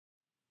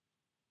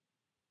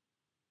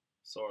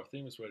So our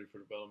theme is ready for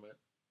development.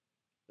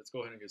 Let's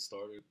go ahead and get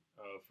started.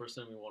 First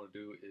thing we want to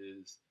do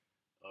is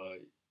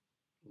uh,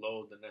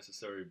 load the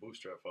necessary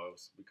Bootstrap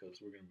files because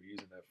we're going to be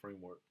using that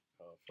framework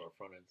for our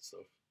front end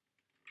stuff.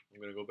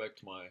 I'm going to go back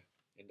to my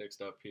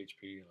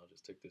index.php and I'll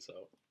just take this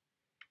out.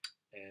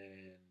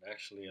 And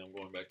actually, I'm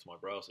going back to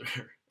my browser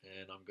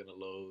and I'm going to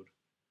load.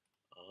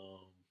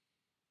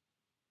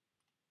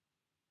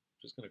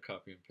 Just going to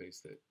copy and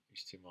paste that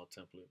HTML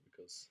template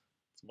because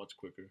it's much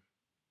quicker.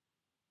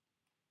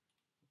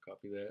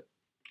 Copy that.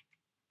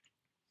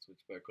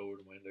 Switch back over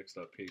to my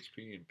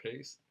index.php and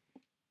paste.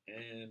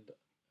 And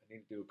I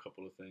need to do a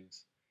couple of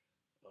things.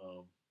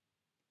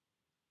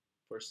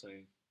 First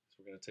thing is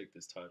we're going to take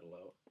this title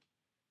out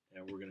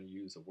and we're going to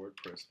use a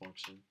WordPress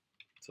function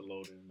to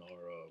load in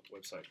our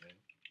website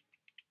name.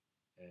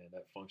 And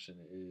that function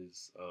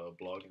is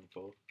blog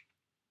info.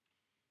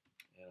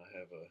 And I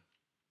have a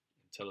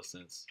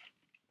IntelliSense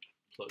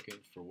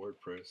plugin for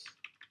WordPress.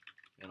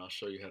 And I'll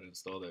show you how to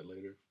install that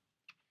later.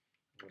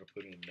 I'm going to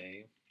put in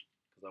name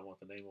because I want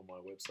the name of my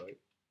website,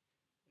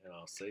 and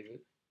I'll save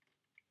it.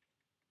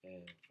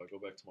 And if I go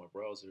back to my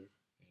browser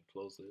and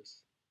close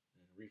this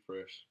and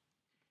refresh,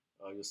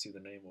 you'll see the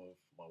name of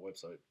my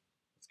website.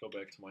 Let's go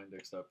back to my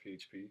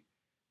index.php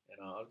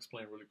and I'll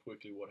explain really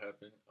quickly what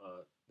happened.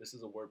 This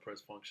is a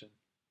WordPress function,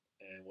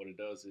 and what it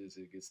does is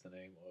it gets the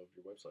name of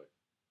your website.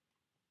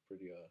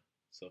 Pretty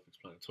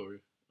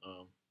self-explanatory.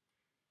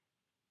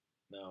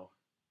 Now,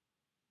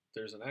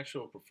 there's an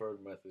actual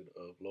preferred method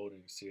of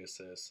loading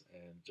CSS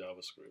and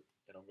JavaScript,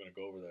 and I'm going to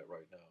go over that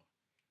right now.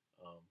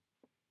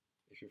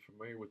 If you're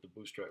familiar with the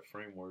Bootstrap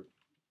framework,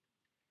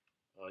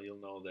 you'll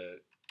know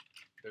that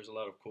there's a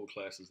lot of cool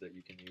classes that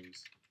you can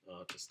use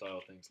to style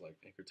things like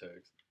anchor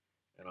tags,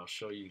 and I'll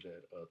show you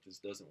that this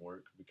doesn't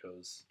work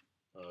because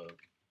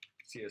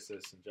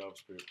CSS and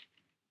JavaScript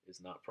is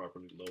not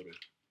properly loaded.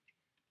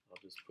 I'll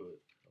just put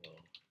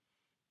I'll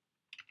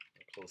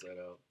close that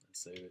out and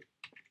save it.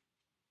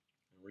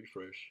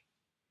 Refresh,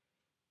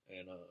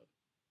 and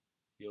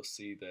you'll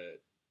see that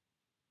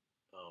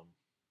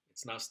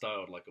it's not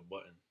styled like a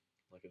button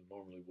like it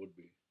normally would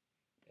be.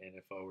 And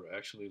if I were to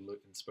actually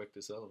inspect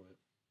this element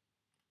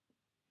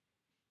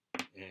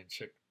and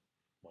check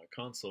my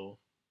console,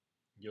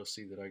 you'll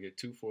see that I get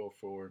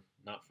 2404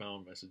 not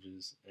found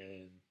messages,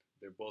 and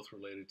they're both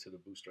related to the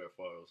Bootstrap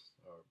files,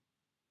 or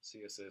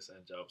CSS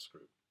and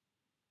JavaScript.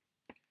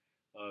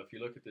 If you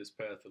look at this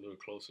path a little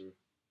closer,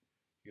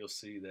 you'll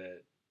see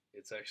that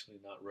it's actually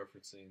not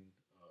referencing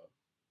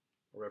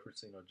our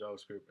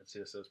JavaScript and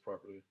CSS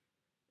properly,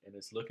 and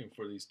it's looking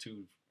for these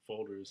two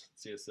folders,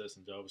 CSS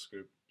and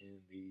JavaScript,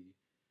 in the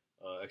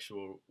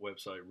actual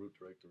website root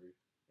directory,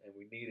 and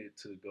we need it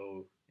to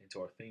go into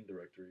our theme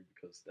directory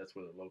because that's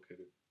where they're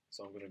located.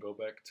 So I'm going to go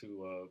back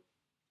to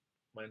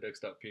my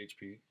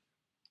index.php,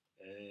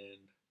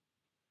 and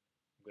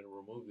I'm going to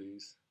remove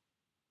these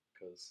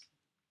because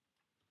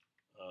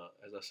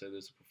as I said,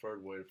 there's a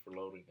preferred way for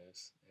loading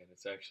this, and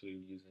it's actually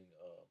using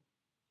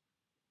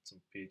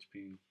some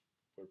PHP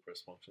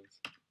WordPress functions.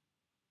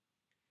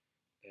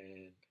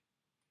 And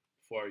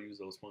before I use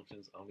those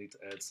functions, I'll need to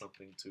add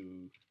something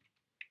to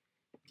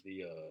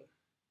the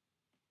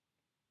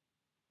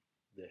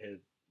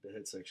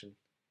head section,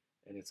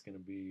 and it's going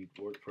to be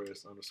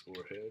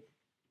WordPress_head,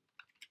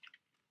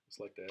 just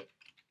like that.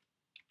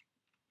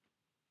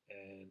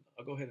 And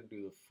I'll go ahead and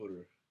do the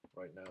footer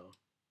right now.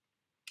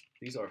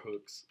 These are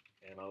hooks,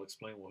 and I'll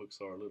explain what hooks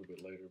are a little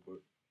bit later,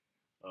 but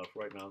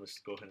for right now, let's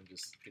go ahead and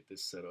just get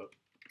this set up.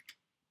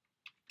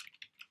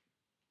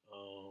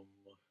 I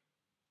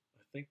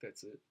think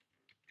that's it.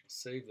 I'll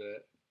save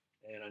that,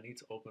 and I need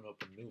to open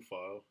up a new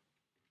file,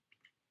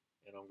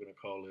 and I'm going to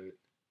call it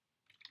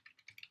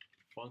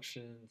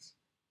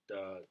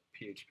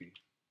functions.php.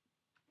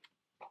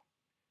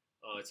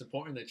 It's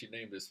important that you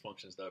name this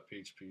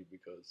functions.php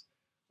because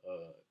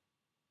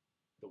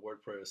the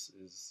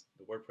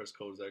WordPress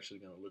code is actually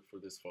going to look for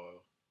this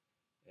file,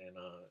 and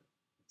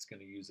it's going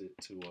to use it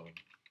to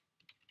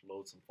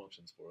load some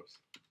functions for us.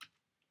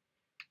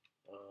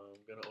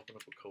 I'm going to open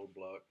up a code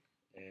block,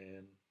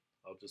 and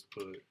I'll just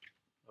put,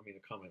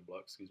 a comment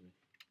block, excuse me,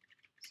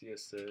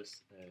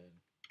 CSS and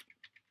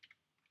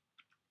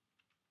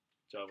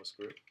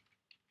JavaScript,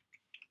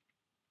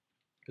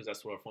 because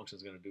that's what our function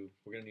is going to do.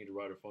 We're going to need to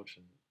write a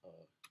function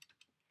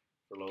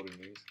for loading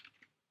these.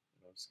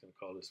 And I'm just going to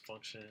call this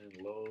function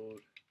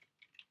load,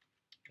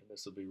 and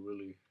this will be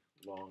really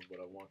long, but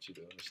I want you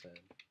to understand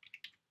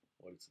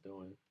what it's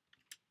doing.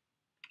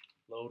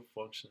 Load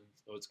functions,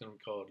 it's going to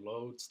be called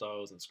load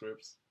styles and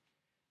scripts,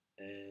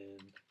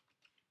 and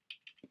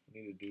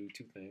we need to do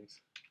two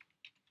things.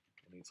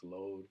 We need to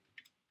load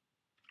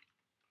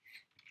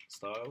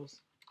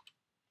styles.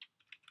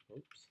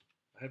 Oops,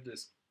 I have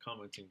this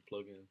commenting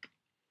plugin,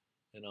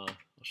 and I'll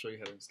show you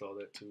how to install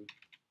that too.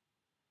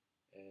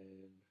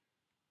 And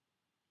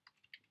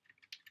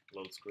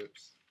load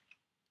scripts.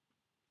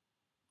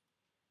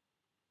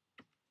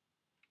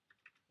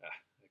 That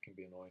can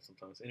be annoying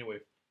sometimes.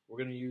 Anyway, we're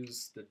going to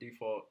use the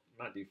default,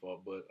 not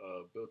default, but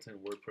built-in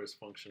WordPress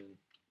function,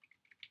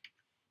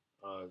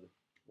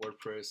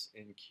 WordPress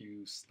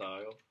NQ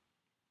style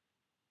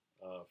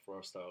for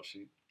our style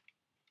sheet.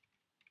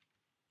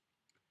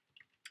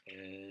 And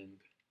I'm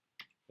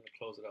going to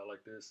close it out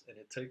like this, and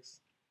it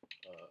takes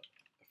a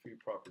few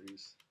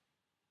properties,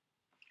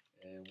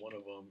 and one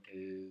of them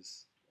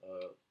is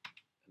a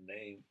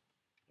name,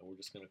 and we're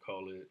just going to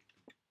call it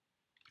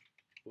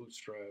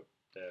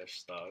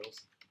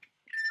Bootstrap-styles,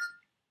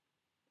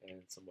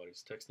 and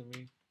somebody's texting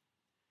me,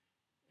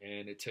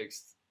 and it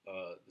takes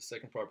the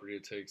second property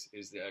it takes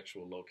is the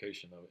actual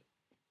location of it.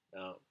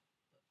 Now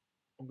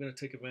I'm going to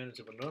take advantage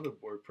of another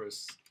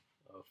WordPress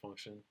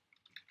function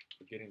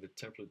for getting the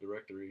template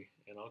directory,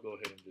 and I'll go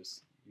ahead and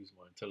just use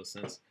my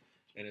IntelliSense,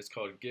 and it's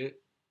called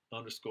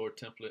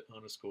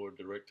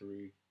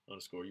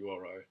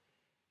get_template_directory_URI,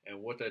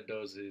 and what that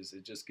does is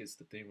it just gets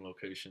the theme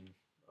location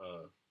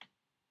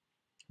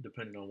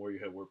depending on where you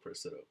have WordPress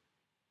set up.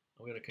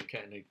 I'm going to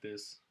concatenate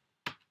this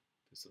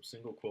to some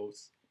single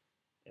quotes,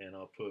 and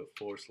I'll put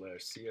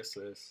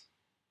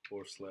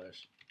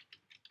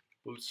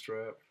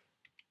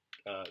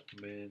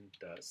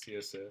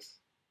 /CSS/bootstrap.min.css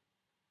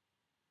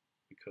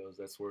because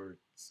that's where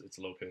it's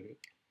located.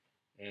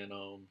 And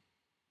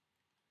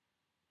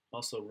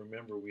also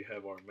remember we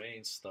have our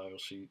main style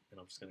sheet, and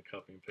I'm just going to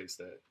copy and paste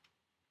that,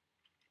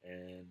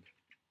 and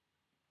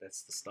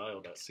that's the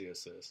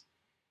style.css.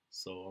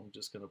 So I'm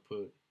just going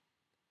to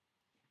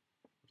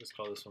just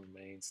call this one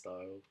main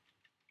styles,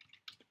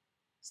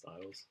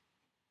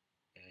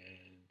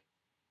 and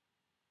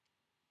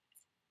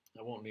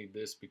I won't need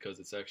this because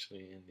it's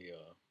actually in the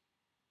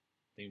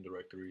theme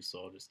directory,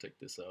 so I'll just take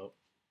this out,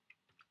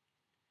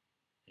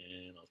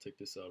 and I'll take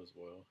this out as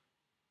well,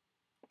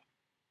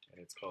 and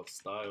it's called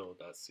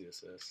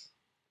style.css,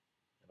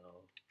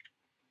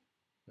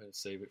 and I'll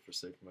save it for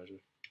safe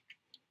measure.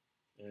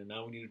 And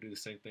now we need to do the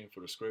same thing for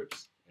the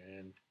scripts,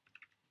 and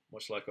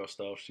much like our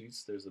style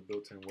sheets, there's a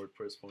built-in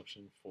WordPress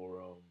function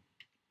for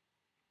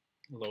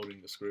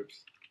loading the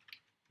scripts.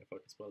 If I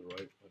can spell it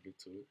right, I'll get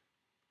to it.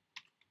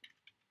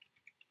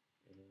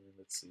 And then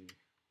let's see,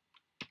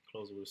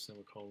 close it with a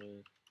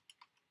semicolon,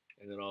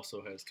 and it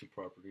also has two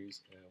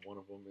properties, and one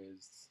of them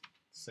is the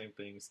same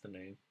thing, it's the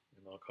name,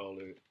 and I'll call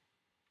it,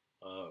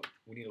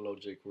 we need to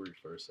load Jquery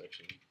first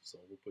actually, so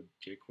we'll put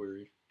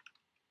Jquery,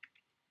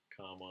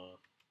 comma,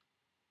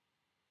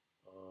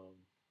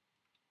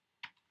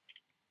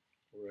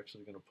 we're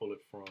actually going to pull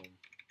it from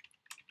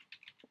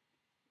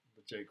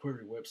the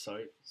Jquery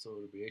website, so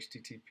it'll be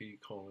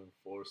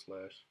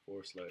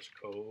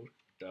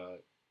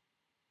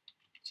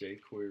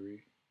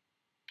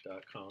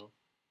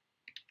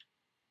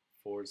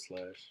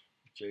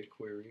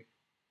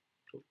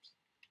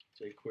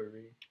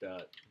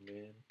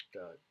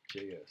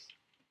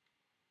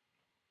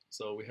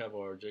So we have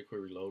our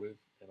Jquery loaded,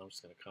 and I'm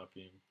just going to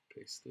copy and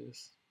paste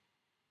this.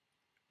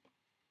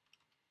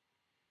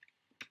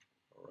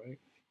 Alright,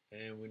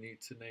 and we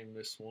need to name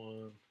this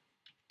one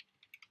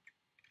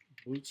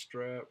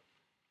Bootstrap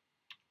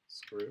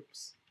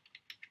scripts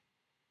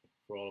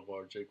for all of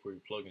our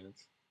Jquery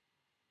plugins,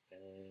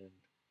 and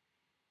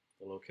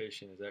the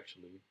location is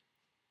actually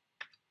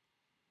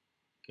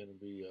going to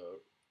be a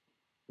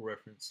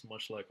reference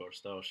much like our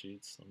style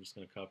sheets. I'm just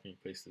going to copy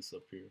and paste this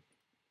up here.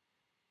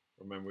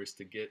 Remember, it's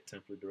to get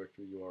template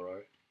directory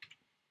URI,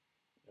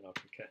 and I'll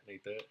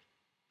concatenate that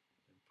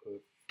and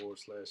put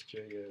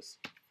 /JS/bootstrap.min.js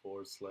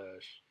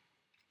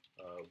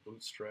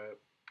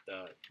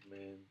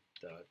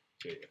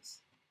and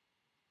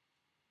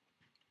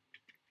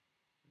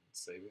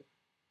save it.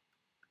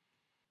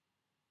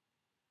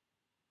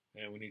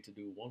 And we need to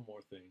do one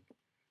more thing.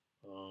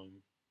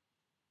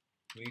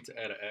 We need to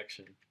add an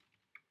action,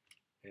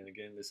 and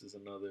again, this is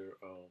another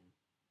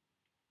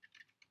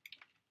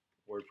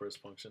WordPress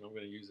function. I'm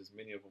going to use as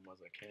many of them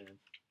as I can.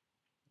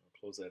 I'll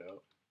close that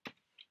out.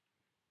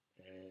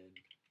 And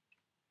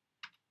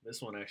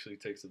this one actually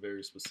takes a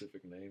very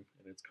specific name,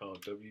 and it's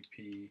called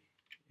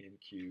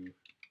WP-NQ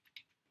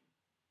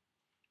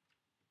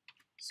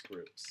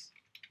scripts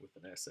with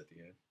an S at the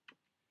end,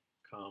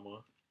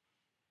 comma,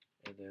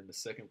 and then the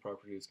second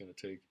property it's going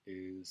to take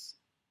is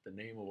the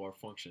name of our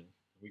function.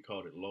 We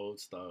called it load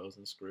styles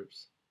and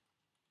scripts.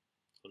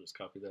 So just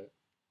copy that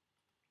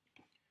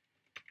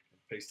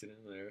and paste it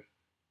in there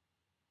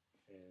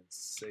and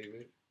save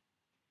it.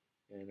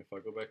 And if I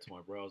go back to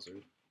my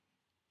browser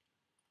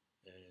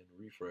and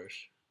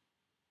refresh,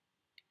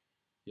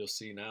 you'll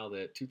see now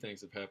that two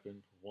things have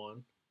happened.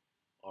 One,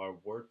 our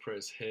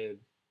WordPress head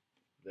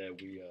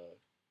that we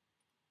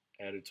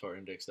added to our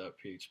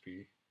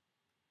index.php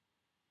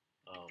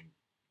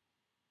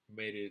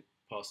made it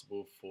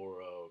possible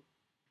for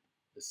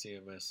the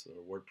CMS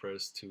or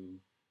WordPress to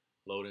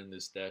load in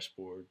this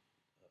dashboard.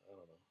 I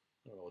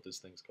don't know what this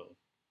thing's called,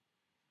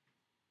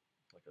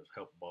 like a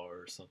help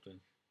bar or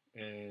something.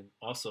 And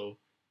also,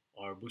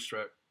 our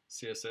Bootstrap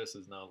CSS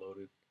is now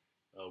loaded.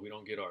 We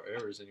don't get our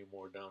errors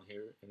anymore down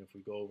here. And if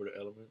we go over to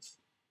elements,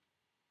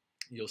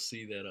 you'll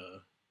see that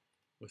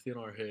within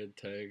our head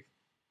tag,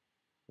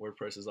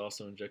 WordPress has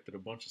also injected a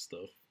bunch of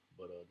stuff,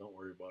 but don't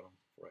worry about them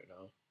right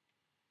now.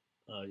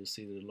 You'll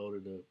see that it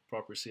loaded the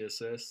proper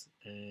CSS,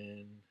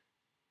 and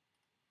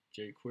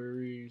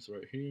Jqueries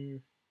right here,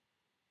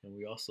 and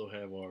we also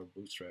have our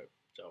Bootstrap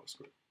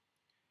JavaScript.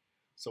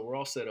 So we're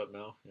all set up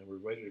now, and we're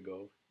ready to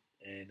go.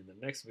 And in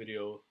the next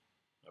video,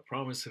 I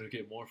promise it'll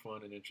get more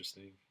fun and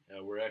interesting.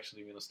 We're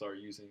actually going to start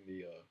using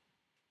the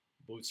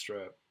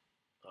Bootstrap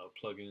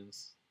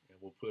plugins, and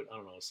we'll put, I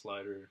don't know, a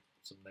slider,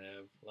 some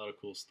nav, a lot of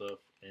cool stuff,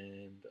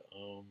 and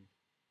we'll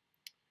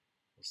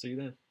see you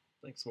then.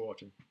 Thanks for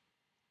watching.